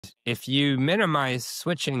if you minimize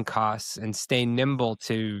switching costs and stay nimble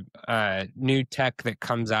to new tech that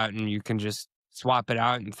comes out and you can just swap it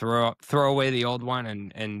out and throw away the old one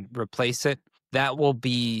and replace it, that will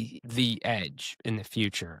be the edge in the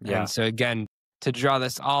future. Yeah. And so again, to draw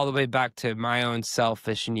this all the way back to my own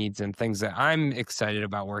selfish needs and things that I'm excited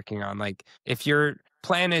about working on, like if your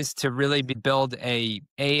plan is to really build a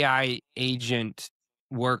AI agent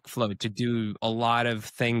workflow to do a lot of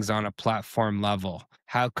things on a platform level,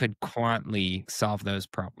 how could Quantly solve those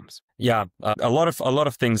problems? Yeah, a lot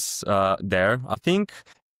of things there. I think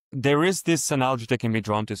there is this analogy that can be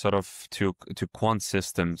drawn to sort of to quant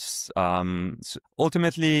systems.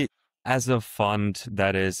 Ultimately, as a fund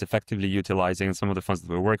that is effectively utilizing some of the funds that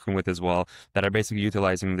we're working with as well, that are basically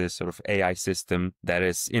utilizing this sort of AI system that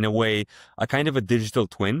is in a way a kind of a digital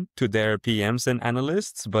twin to their PMs and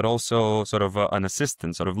analysts, but also sort of an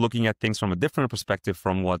assistant, sort of looking at things from a different perspective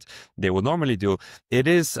from what they would normally do. It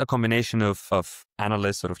is a combination of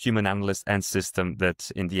analyst, sort of human analyst and system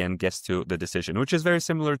that in the end gets to the decision, which is very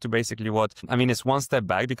similar to basically what, I mean, it's one step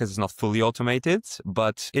back because it's not fully automated,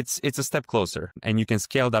 but it's a step closer and you can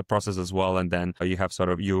scale that process as well. And then you have sort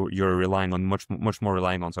of, you're relying on much more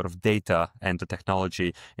relying on sort of data and the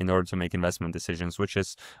technology in order to make investment decisions, which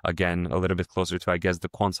is again, a little bit closer to, I guess, the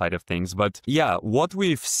quant side of things. But yeah, what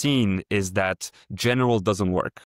we've seen is that general doesn't work.